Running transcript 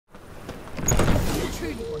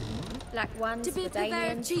Black ones, To be a purveyor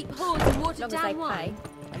of Jordanians, cheap whores and watered long as down they wine.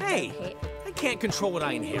 pay. Hey, I can't control what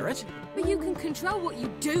I inherit. But you can control what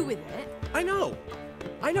you do with it. I know,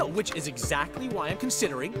 which is exactly why I'm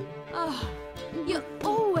considering. Oh, you're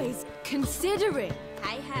always considering.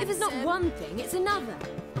 If it's not one thing, it's another.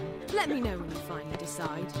 Let me know when you finally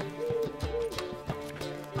decide.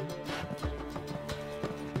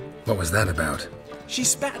 What was that about? She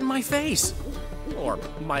spat in my face. Or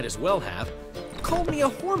might as well have. Called me a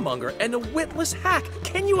whoremonger and a witless hack.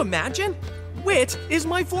 Can you imagine? Wit is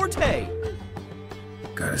my forte.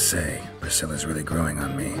 Gotta say, Priscilla's really growing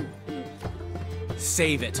on me.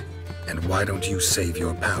 Save it. And why don't you save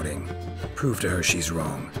your pouting? Prove to her she's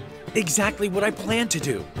wrong. Exactly what I plan to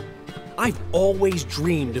do. I've always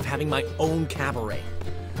dreamed of having my own cabaret.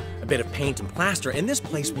 A bit of paint and plaster, and this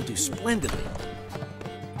place will do splendidly.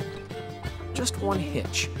 Just one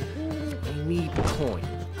hitch. I need coin.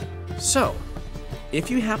 So,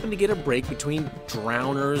 if you happen to get a break between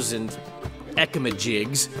drowners and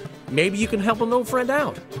ecamajigs, maybe you can help an old friend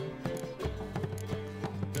out.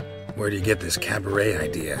 Where do you get this cabaret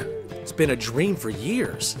idea? It's been a dream for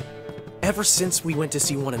years. Ever since we went to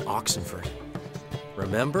see one in Oxenford.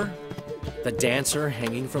 Remember? The dancer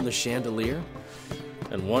hanging from the chandelier?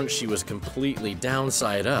 And once she was completely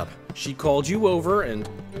downside up, she called you over and...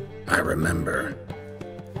 I remember.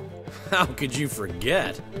 How could you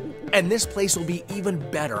forget? And this place will be even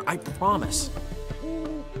better, I promise.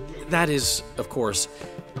 That is, of course,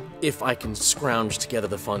 if I can scrounge together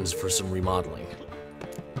the funds for some remodeling.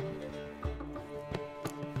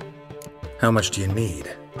 How much do you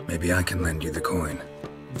need? Maybe I can lend you the coin.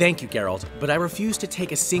 Thank you, Geralt, but I refuse to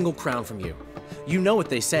take a single crown from you. You know what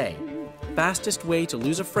they say. Fastest way to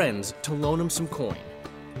lose a friend's to loan him some coin.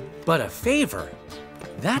 But a favor?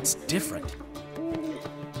 That's different.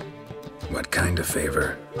 What kind of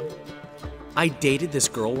favor? I dated this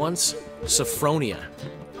girl once, Sophronia.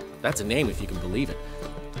 That's a name if you can believe it.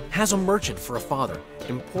 Has a merchant for a father,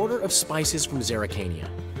 importer of spices from Zerrikania.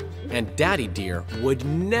 And Daddy Dear would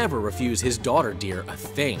never refuse his daughter Dear a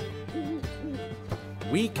thing.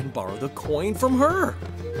 We can borrow the coin from her.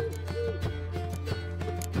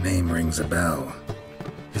 Name rings a bell.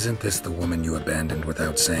 Isn't this the woman you abandoned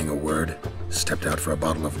without saying a word? Stepped out for a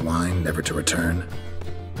bottle of wine, never to return?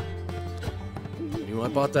 Knew I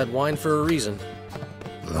bought that wine for a reason.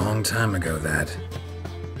 Long time ago, that.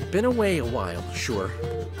 Been away a while, sure.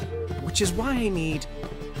 Which is why I need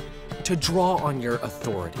to draw on your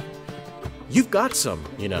authority. You've got some,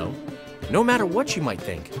 you know, no matter what you might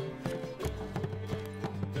think.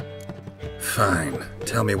 Fine.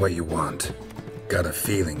 Tell me what you want. Got a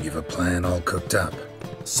feeling you've a plan all cooked up.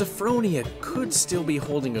 Sophronia could still be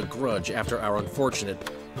holding a grudge after our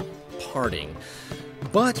unfortunate parting.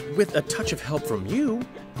 But with a touch of help from you,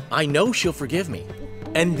 I know she'll forgive me.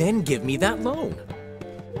 And then give me that loan.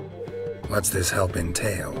 What's this help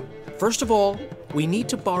entail? First of all, we need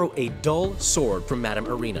to borrow a dull sword from Madame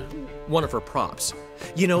Irina, one of her props.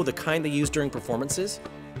 You know, the kind they use during performances?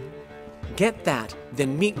 Get that,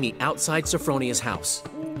 then meet me outside Sophronia's house.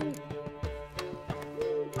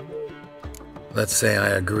 Let's say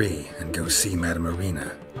I agree and go see Madame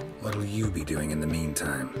Irina. What'll you be doing in the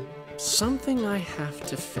meantime? Something I have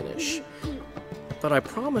to finish. But I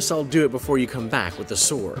promise I'll do it before you come back with the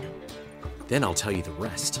sword. Then I'll tell you the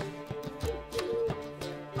rest.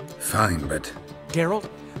 Fine, but... Geralt,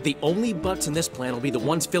 the only butts in this plan will be the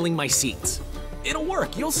ones filling my seats. It'll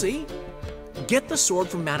work, you'll see. Get the sword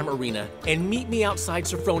from Madame Irina and meet me outside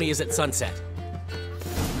Sophronia's at sunset.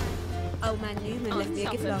 Old man Newman left me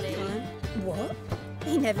a gift last time. What?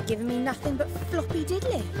 He never given me nothing but floppy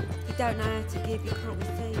diddly. You don't know how to give, you can't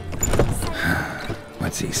receive.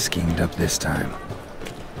 What's he schemed up this time?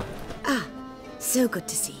 Ah, so good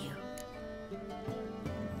to see you.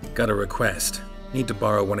 Got a request. Need to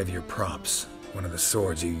borrow one of your props. One of the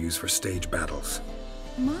swords you use for stage battles.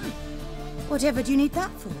 My, whatever do you need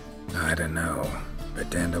that for? I don't know, but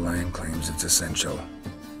Dandelion claims it's essential.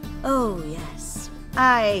 Oh, yes.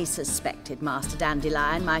 I suspected Master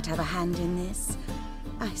Dandelion might have a hand in this.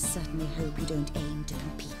 I certainly hope you don't aim to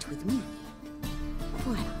compete with me.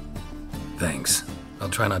 Well. Thanks. I'll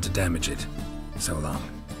try not to damage it. So long.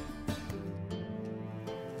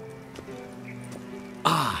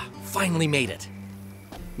 Ah, finally made it.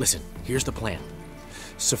 Listen, here's the plan.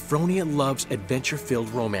 Sophronia loves adventure-filled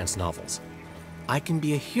romance novels. I can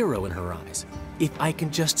be a hero in her eyes if I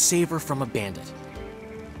can just save her from a bandit.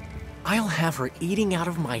 I'll have her eating out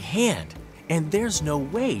of my hand, and there's no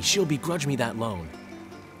way she'll begrudge me that loan.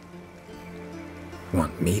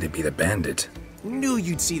 Want me to be the bandit? Knew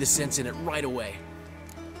you'd see the sense in it right away.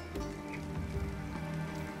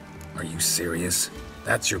 Are you serious?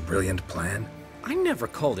 That's your brilliant plan? I never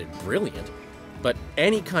called it brilliant, but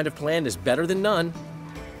any kind of plan is better than none.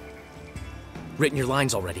 Written your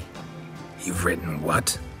lines already. You've written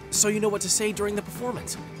what? So you know what to say during the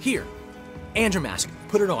performance. Here, and your mask.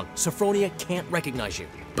 Put it on. Sophronia can't recognize you.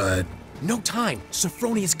 But... No time.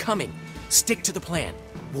 Sophronia's coming. Stick to the plan.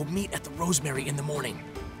 We'll meet at the Rosemary in the morning.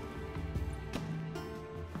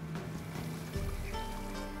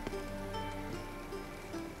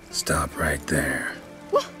 Stop right there.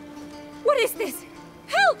 What is this?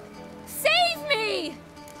 Help! Save me!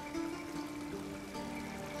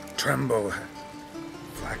 Tremble,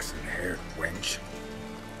 flaxen-haired wench.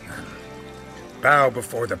 Bow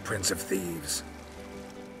before the Prince of Thieves.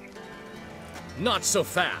 Not so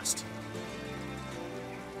fast.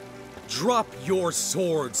 Drop your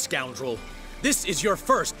sword, scoundrel. This is your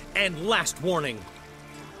first and last warning.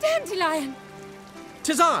 Dandelion!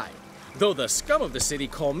 'Tis I, though the scum of the city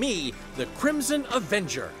call me the Crimson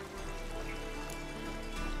Avenger.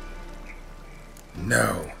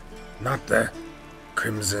 No, not the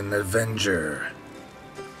Crimson Avenger.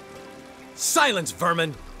 Silence,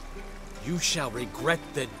 vermin! You shall regret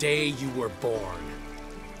the day you were born.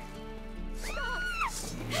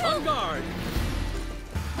 On guard!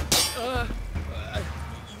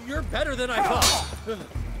 You're better than I thought.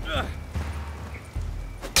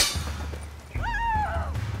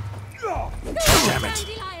 Damn it!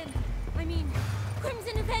 Dandelion! I mean,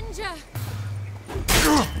 Crimson Avenger!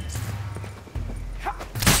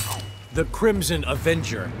 The Crimson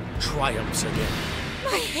Avenger triumphs again.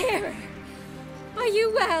 My hair! Are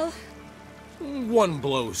you well? One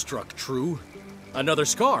blow struck true. Another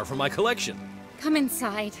scar from my collection. Come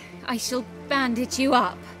inside. I shall bandage you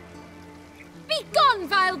up. Be gone,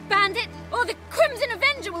 vile bandit, or the Crimson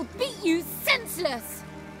Avenger will beat you senseless!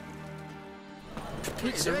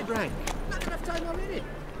 It's right. Not enough time already.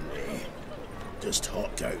 Just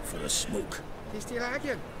hopped out for a smoke. Tasty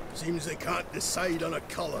lagging. Seems they can't decide on a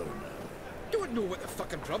colour now. Don't know what the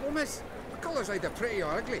fucking problem is. The colour's either pretty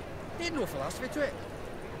or ugly. Ain't no philosophy to it.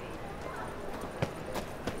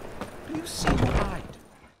 You seem right.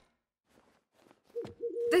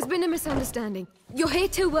 There's been a misunderstanding. You're here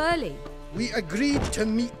too early. We agreed to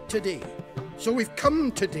meet today, so we've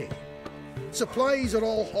come today. Supplies are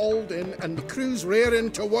all hauled in and the crew's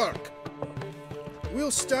raring to work.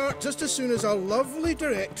 We'll start just as soon as our lovely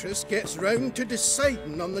directress gets round to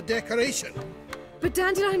deciding on the decoration. But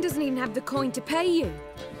Dandelion doesn't even have the coin to pay you.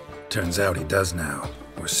 Turns out he does now,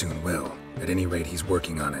 or soon will. At any rate, he's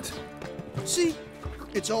working on it. See?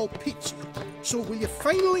 It's all peachy. So will you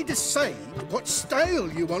finally decide what style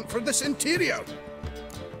you want for this interior?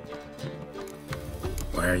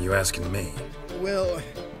 Why are you asking me? Well,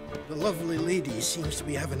 the lovely lady seems to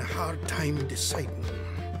be having a hard time deciding.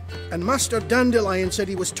 And Master Dandelion said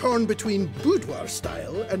he was torn between boudoir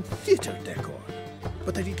style and theatre decor,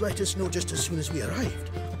 but that he'd let us know just as soon as we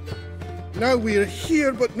arrived. Now we're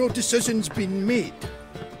here, but no decision's been made.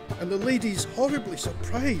 And the lady's horribly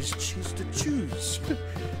surprised she's to choose.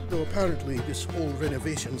 Though apparently this whole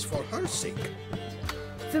renovation's for her sake.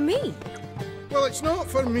 For me? Well, it's not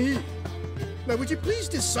for me. Now, would you please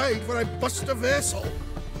decide where I bust a vessel?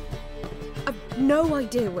 I've no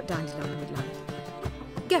idea what Dandelion would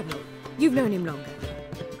like. Geralt, you've known him longer.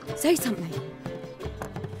 Say something.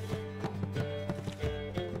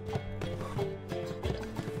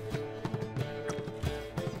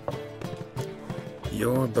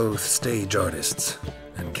 You're both stage artists,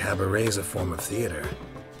 and cabaret's a form of theater.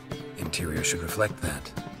 Interior should reflect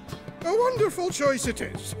that. A wonderful choice it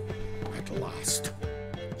is. At last.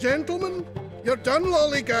 Gentlemen, you're done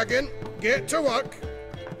lollygagging. Get to work.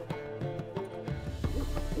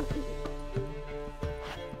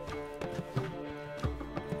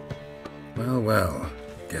 Well, well.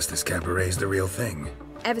 Guess this cabaret's the real thing.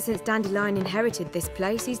 Ever since Dandelion inherited this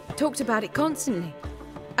place, he's talked about it constantly.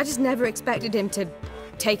 I just never expected him to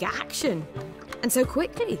take action. And so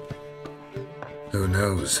quickly. Who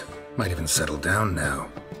knows? Might even settle down now.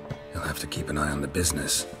 He'll have to keep an eye on the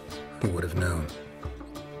business. Who would have known?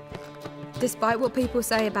 Despite what people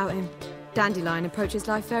say about him, Dandelion approaches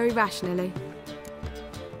life very rationally.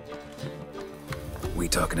 We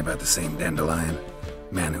talking about the same Dandelion?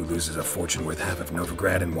 Man who loses a fortune worth half of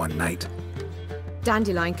Novigrad in one night?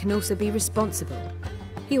 Dandelion can also be responsible.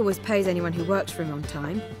 He always pays anyone who works for him on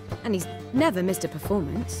time, and he's never missed a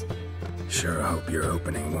performance. Sure hope your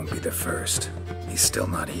opening won't be the first. He's still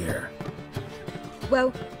not here.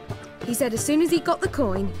 Well, he said as soon as he got the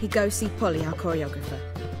coin, he'd go see Polly, our choreographer.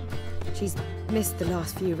 She's missed the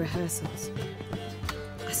last few rehearsals.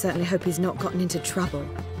 I certainly hope he's not gotten into trouble.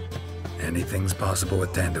 Anything's possible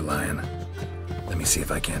with Dandelion. Let me see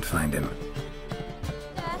if I can't find him.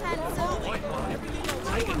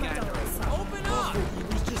 Open up! He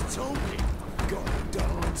was just talking. Got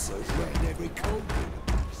dancers round every corner.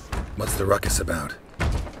 What's the ruckus about?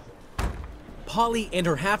 Polly and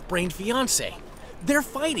her half-brained fiancé. They're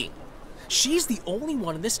fighting. She's the only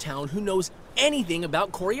one in this town who knows anything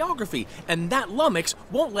about choreography, and that lummox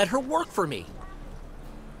won't let her work for me.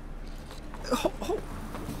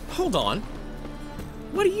 Hold on.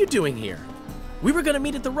 What are you doing here? We were gonna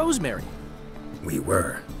meet at the Rosemary. We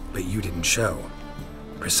were, but you didn't show.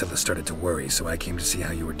 Priscilla started to worry, so I came to see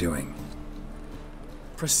how you were doing.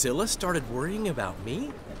 Priscilla started worrying about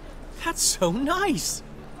me? That's so nice.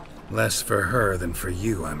 Less for her than for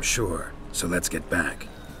you, I'm sure. So let's get back.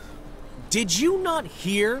 Did you not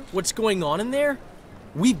hear what's going on in there?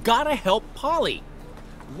 We've got to help Polly.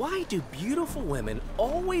 Why do beautiful women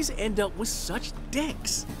always end up with such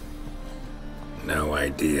dicks? No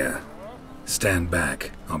idea. Stand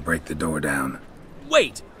back. I'll break the door down.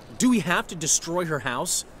 Wait, do we have to destroy her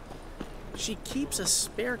house? She keeps a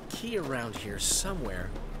spare key around here somewhere.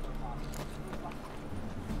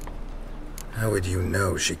 How would you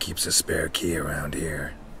know she keeps a spare key around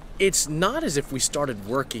here? It's not as if we started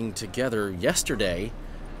working together yesterday.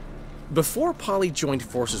 Before Polly joined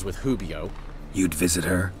forces with Hubio, You'd visit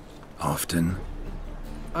her? Often?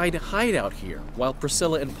 I'd hide out here while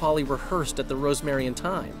Priscilla and Polly rehearsed at the Rosemary in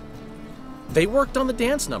Time. They worked on the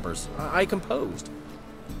dance numbers. I composed.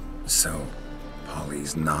 So,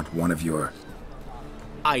 Polly's not one of your...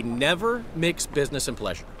 I never mix business and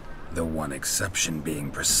pleasure. The one exception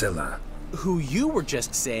being Priscilla. Who you were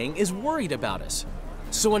just saying is worried about us.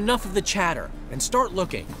 So enough of the chatter, and start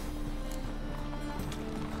looking.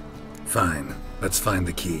 Fine. Let's find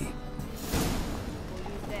the key.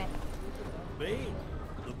 Me?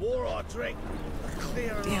 The more I drink, the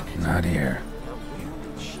clearer. Damn it. Not here.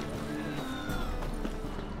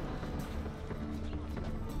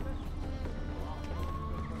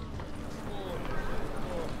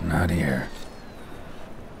 Not here.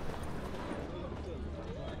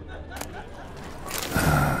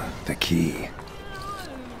 Ah, the key.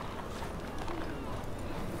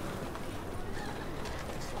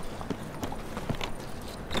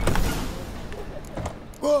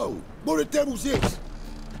 Whoa! What the devil's this?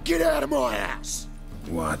 Get out of my house!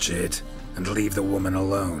 Watch it, and leave the woman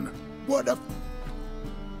alone. What the...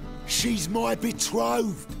 She's my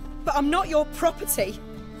betrothed. But I'm not your property.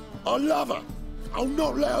 I love her. I'll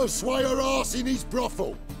not let her sway her ass in his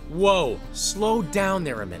brothel. Whoa, slow down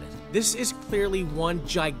there a minute. This is clearly one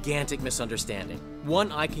gigantic misunderstanding.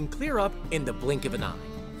 One I can clear up in the blink of an eye.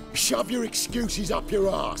 Shove your excuses up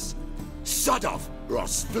your ass. Sod off, or I'll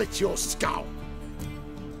split your skull.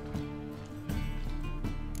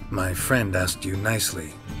 My friend asked you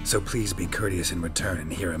nicely, so please be courteous in return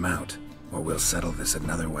and hear him out, or we'll settle this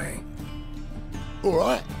another way. All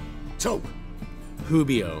right, talk.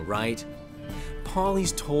 Hubio, right?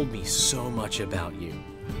 Polly's told me so much about you.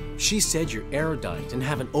 She said you're erudite and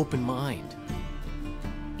have an open mind.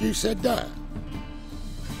 You said that?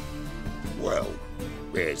 Well,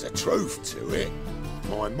 there's a truth to it.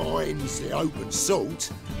 My mind's the open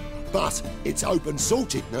salt, but its open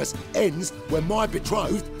saltedness ends when my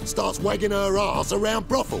betrothed starts wagging her ass around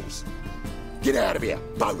brothels. Get out of here,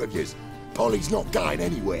 both of yous. Polly's not going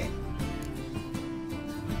anywhere.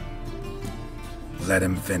 Let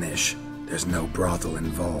him finish. There's no brothel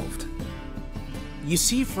involved. You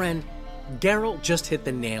see, friend, Geralt just hit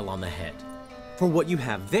the nail on the head. For what you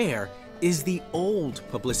have there is the old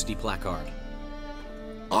publicity placard.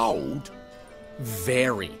 Old?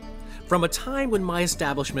 Very. From a time when my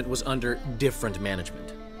establishment was under different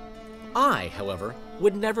management. I, however,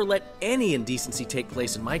 would never let any indecency take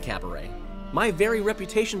place in my cabaret. My very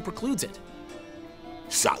reputation precludes it.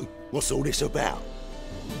 So, what's all this about?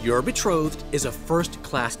 Your betrothed is a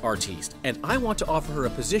first-class artiste, and I want to offer her a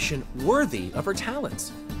position worthy of her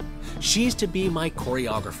talents. She's to be my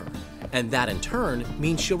choreographer, and that in turn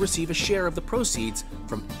means she'll receive a share of the proceeds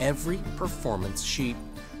from every performance she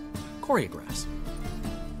choreographs.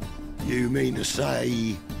 You mean to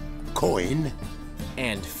say... coin?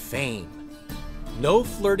 And fame. No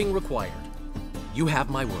flirting required. You have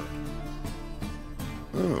my word.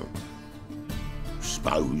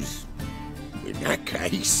 Suppose... in that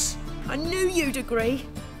case... I knew you'd agree.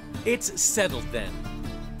 It's settled then.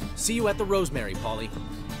 See you at the Rosemary, Polly.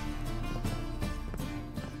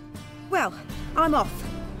 Well, I'm off.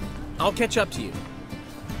 I'll catch up to you.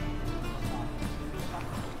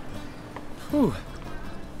 Whew.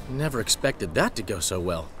 Never expected that to go so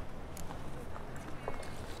well.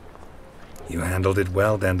 You handled it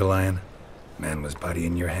well, Dandelion. Man was putty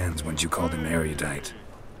in your hands once you called him erudite.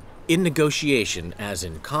 In negotiation, as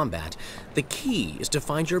in combat, the key is to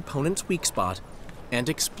find your opponent's weak spot and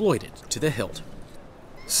exploit it to the hilt.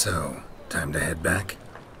 So, time to head back?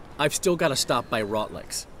 I've still got to stop by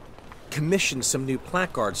Rotlick's. Commissioned some new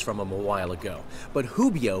placards from him a while ago, but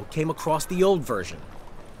Hubio came across the old version.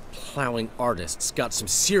 Plowing artists got some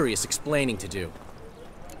serious explaining to do.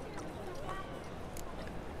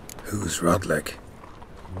 Who's Rotlick?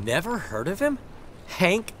 Never heard of him?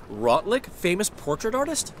 Hank Rotlick, famous portrait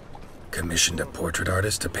artist? Commissioned a portrait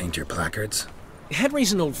artist to paint your placards?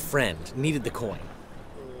 Henry's an old friend, needed the coin.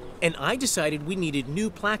 And I decided we needed new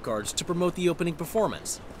placards to promote the opening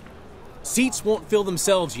performance. Seats won't fill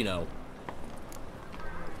themselves, you know.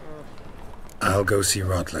 I'll go see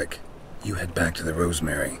Rotlick. You head back to the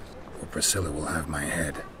Rosemary, or Priscilla will have my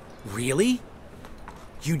head. Really?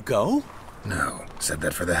 You'd go? No, said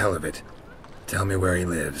that for the hell of it. Tell me where he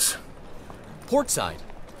lives. Portside.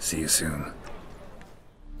 See you soon.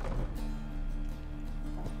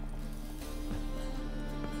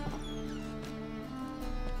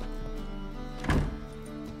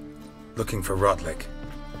 Looking for Rotlick.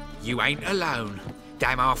 You ain't alone.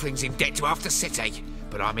 Damn halfling's in debt to half the city,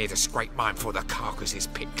 but I'm here to scrape mine before the carcass is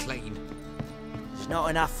picked clean. There's not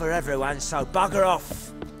enough for everyone, so bugger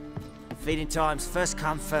off. Feeding time's first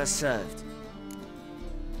come, first served.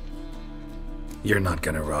 You're not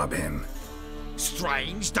gonna rob him.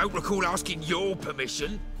 Strange, don't recall asking your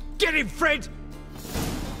permission. Get him, Fred!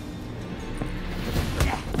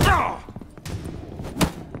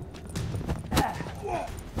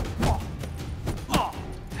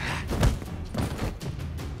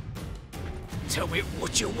 Tell me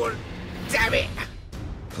what you want, damn it!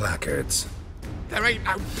 Placards. There ain't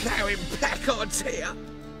no ploughing placards here.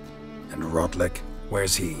 And Rotlick,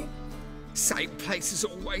 where's he? Same place as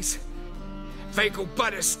always. Vehicle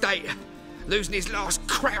Bud Estate. Losing his last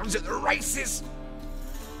crowns at the races.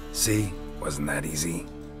 See? Wasn't that easy?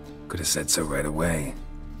 Could have said so right away.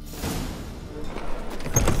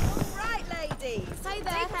 Right, ladies. Say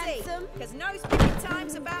there, handsome. Because no speaking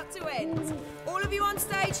time's about to end. All of you on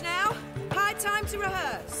stage now. High time to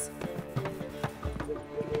rehearse.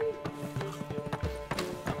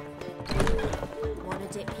 Wanna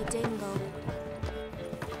dip your dingle?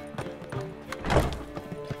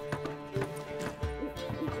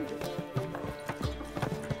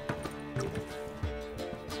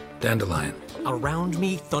 Dandelion. Around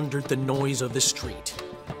me thundered the noise of the street.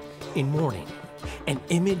 In mourning, an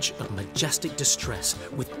image of majestic distress,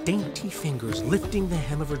 with dainty fingers lifting the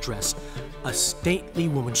hem of her dress, a stately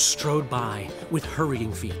woman strode by with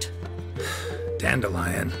hurrying feet.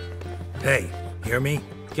 Dandelion. Hey, hear me?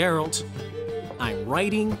 Geralt, I'm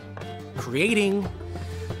writing, creating.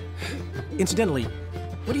 Incidentally,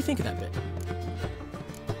 what do you think of that bit?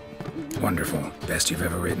 Wonderful. Best you've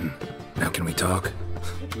ever written. Now can we talk?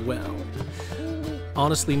 Well,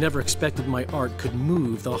 honestly never expected my art could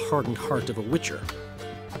move the hardened heart of a witcher.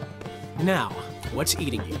 Now, what's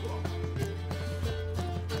eating you?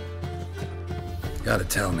 Gotta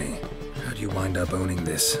tell me, how'd you wind up owning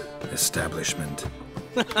this establishment?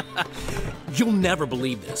 You'll never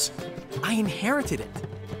believe this. I inherited it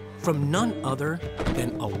from none other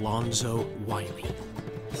than Alonzo Wiley,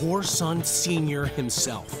 Whoreson Sr.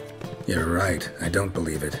 himself. You're right, I don't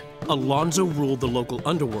believe it. Alonzo ruled the local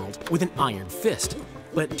underworld with an iron fist,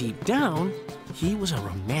 but deep down, he was a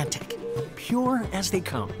romantic, pure as they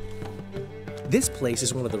come. This place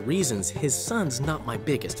is one of the reasons his son's not my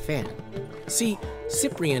biggest fan. See,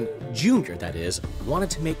 Cyprian Jr., that is, wanted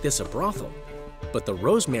to make this a brothel, but the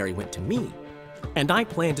Rosemary went to me, and I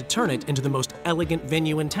planned to turn it into the most elegant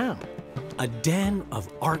venue in town, a den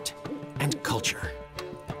of art and culture.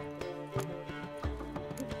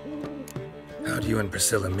 How'd you and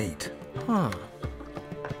Priscilla meet?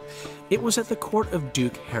 It was at the court of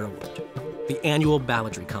Duke Hereward, the annual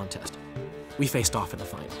balladry contest. We faced off in the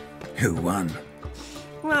final. Who won?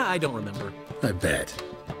 I don't remember. I bet.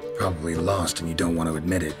 Probably lost and you don't want to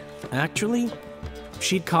admit it. Actually,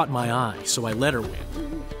 she'd caught my eye, so I let her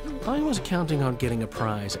win. I was counting on getting a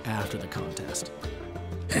prize after the contest.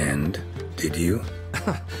 And? Did you?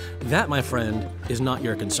 That, my friend, is not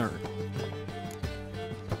your concern.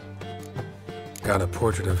 Got a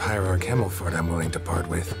portrait of Hierarch Himmelford I'm willing to part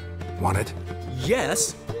with. Want it?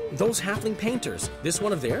 Yes, those halfling painters. This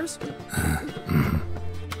one of theirs?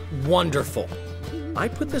 Wonderful. I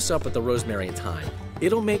put this up at the Rosemary in time.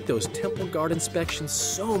 It'll make those temple guard inspections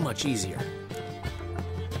so much easier.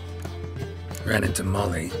 Ran into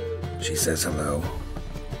Molly. She says hello.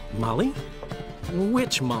 Molly?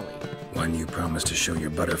 Which Molly? One you promised to show your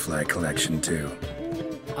butterfly collection to.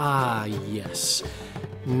 Ah, yes.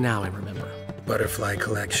 Now I remember. Butterfly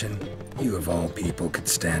collection? You of all people could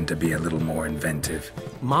stand to be a little more inventive.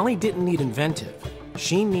 Molly didn't need inventive.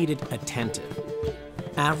 She needed attentive.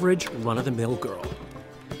 Average, run-of-the-mill girl.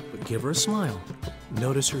 But give her a smile.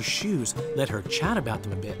 Notice her shoes. Let her chat about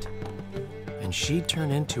them a bit. And she'd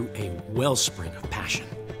turn into a wellspring of passion.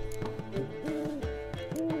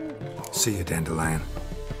 See you, Dandelion.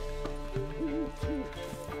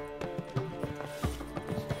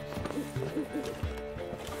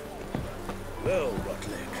 Well,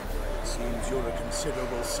 Rotlick, seems you're a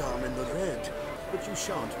considerable sum in the red, but you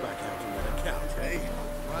shan't back out on that account, eh?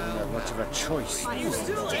 I don't have much of a choice. We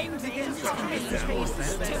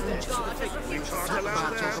can't allow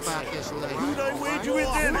that. Who'd I wager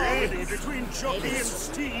with then, eh? Between jockey and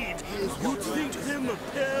steed, you'd think them a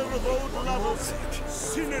pair of old lovers.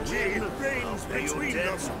 Synergy reigns between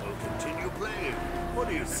them. We'll continue playing. What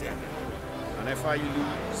do you say? And if I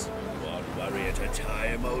lose? One worry at a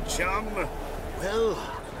time, old chum. Well, I'll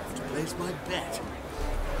have to place my bet.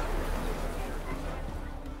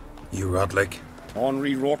 You, Rotlick?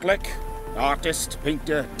 Henri Rotlick, artist,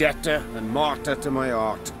 painter, debtor, and martyr to my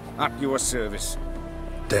art. At your service.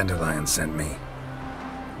 Dandelion sent me.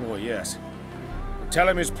 Oh, yes. Tell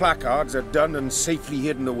him his placards are done and safely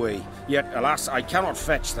hidden away. Yet, alas, I cannot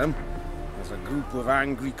fetch them, as a group of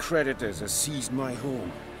angry creditors has seized my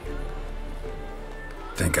home.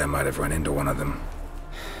 Think I might have run into one of them.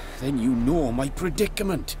 Then you know my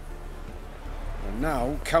predicament. And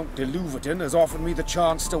now, Count de Louverton has offered me the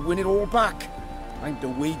chance to win it all back. I'm to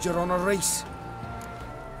wager on a race.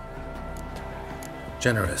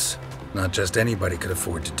 Generous. Not just anybody could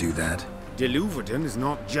afford to do that. De Louverton is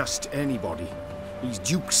not just anybody. He's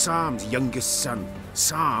Duke Sam's youngest son.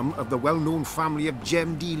 Sam of the well-known family of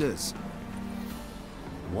gem dealers.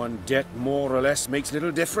 One debt more or less makes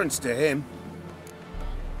little difference to him.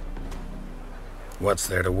 What's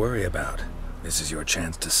there to worry about? This is your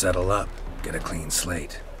chance to settle up, get a clean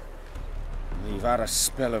slate. We've had a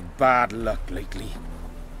spell of bad luck lately.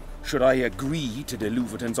 Should I agree to de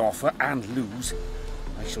Louverton's offer and lose,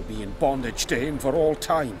 I shall be in bondage to him for all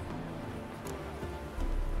time.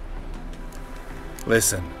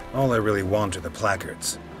 Listen, all I really want are the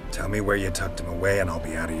placards. Tell me where you tucked them away and I'll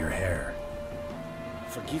be out of your hair.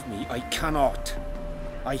 Forgive me, I cannot.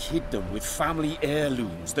 I hid them with family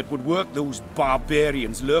heirlooms that would work those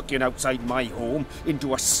barbarians lurking outside my home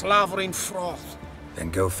into a slavering froth.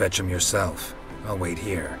 Then go fetch them yourself. I'll wait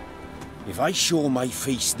here. If I show my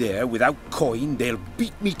face there without coin, they'll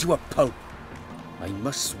beat me to a pulp. I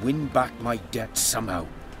must win back my debt somehow,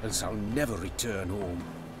 else I'll never return home.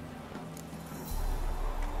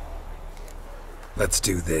 Let's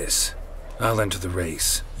do this. I'll enter the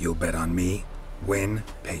race. You'll bet on me, win,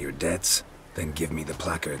 pay your debts, then give me the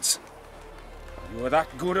placards. You're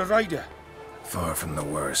that good a rider? Far from the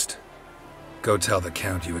worst. Go tell the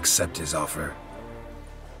Count you accept his offer.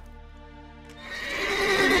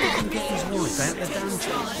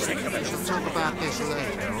 Talk about this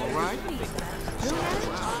later, all right?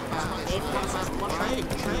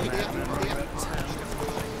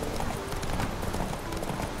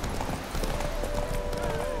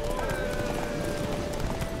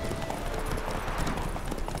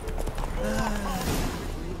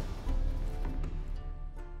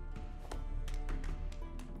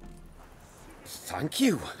 Thank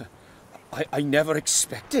you. I never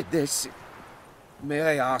expected this. May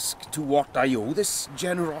I ask to what I owe this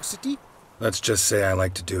generosity? Let's just say I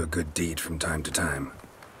like to do a good deed from time to time.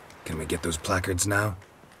 Can we get those placards now?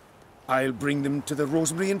 I'll bring them to the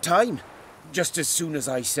Rosemary in time, just as soon as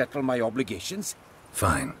I settle my obligations.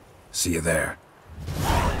 Fine. See you there.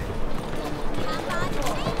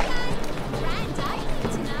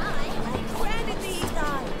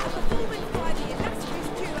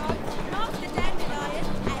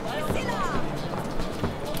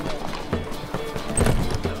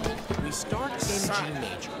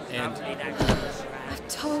 I've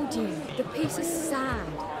told you, the piece is sad,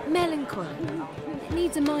 melancholy. It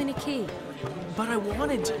needs a minor key. But I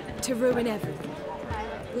wanted to ruin everything.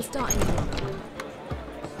 We'll start in the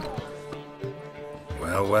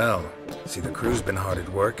Well, well. See, the crew's been hard at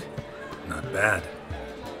work. Not bad.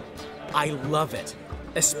 I love it.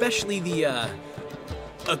 Especially the,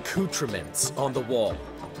 accoutrements on the wall.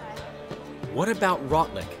 What about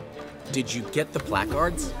Rotlick? Did you get the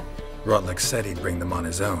placards? Rotlick said he'd bring them on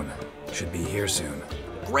his own. Should be here soon.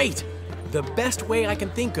 Great! The best way I can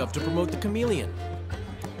think of to promote the chameleon.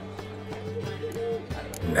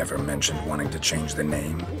 Never mentioned wanting to change the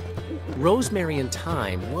name. Rosemary in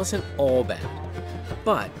Time wasn't all bad,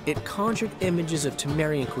 but it conjured images of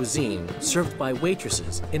Temerian cuisine served by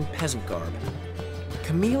waitresses in peasant garb.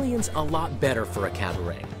 Chameleon's a lot better for a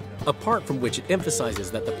cabaret. apart from which it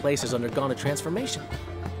emphasizes that the place has undergone a transformation.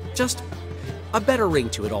 Just a better ring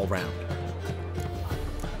to it all round.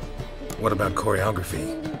 What about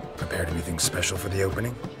choreography? Prepared anything special for the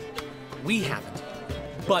opening? We haven't.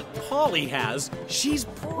 But Polly has. She's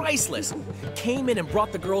priceless. Came in and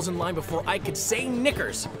brought the girls in line before I could say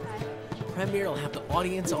knickers. Premiere will have the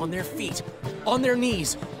audience on their feet, on their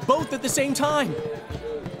knees, both at the same time.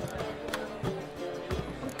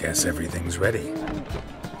 Guess everything's ready.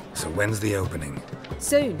 So when's the opening?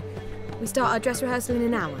 Soon. We start our dress rehearsal in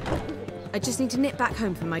an hour. I just need to nip back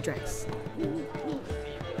home for my dress.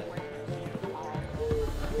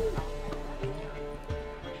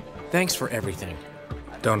 Thanks for everything.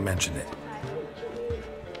 Don't mention it.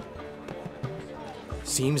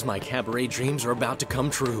 Seems my cabaret dreams are about to come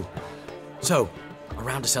true. So,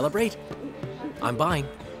 around to celebrate? I'm buying.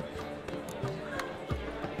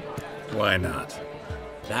 Why not?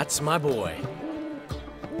 That's my boy.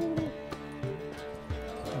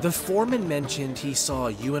 The foreman mentioned he saw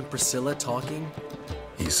you and Priscilla talking.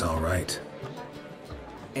 He's all right.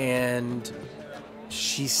 And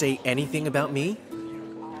she say anything about me?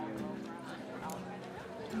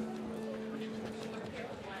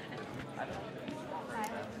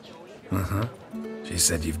 Uh-huh. She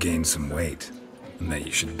said you've gained some weight, and that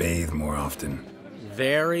you should bathe more often.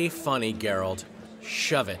 Very funny, Geralt.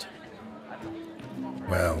 Shove it.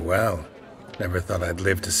 Well, well. Never thought I'd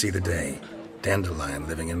live to see the day. Dandelion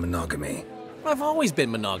living in monogamy. I've always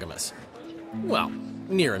been monogamous. Well,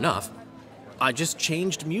 near enough. I just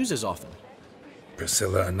changed muses often.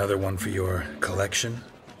 Priscilla, another one for your collection?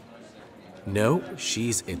 No,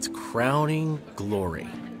 she's its crowning glory.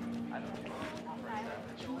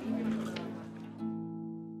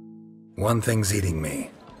 One thing's eating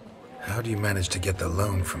me. How do you manage to get the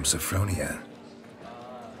loan from Sophronia?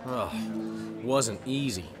 Oh, wasn't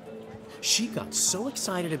easy. She got so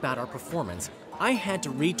excited about our performance, I had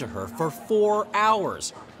to read to her for 4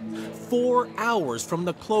 hours. 4 hours from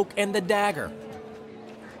the cloak and the dagger.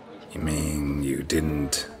 You mean you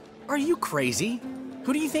didn't... Are you crazy?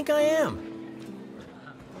 Who do you think I am?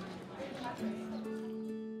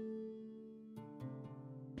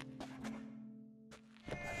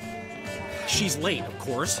 She's late, of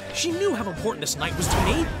course. She knew how important this night was to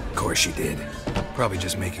me. Of course she did. Probably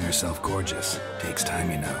just making herself gorgeous. Takes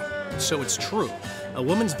time, you know. So it's true. A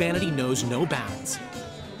woman's vanity knows no bounds.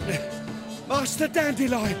 Master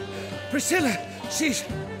Dandelion! Priscilla, she's...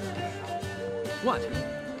 What?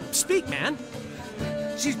 Speak, man.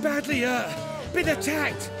 She's badly, been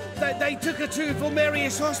attacked. They took her to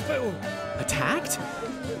Vulmerius Hospital. Attacked?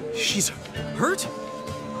 She's hurt?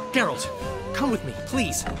 Geralt, come with me,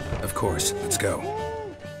 please. Of course. Let's go.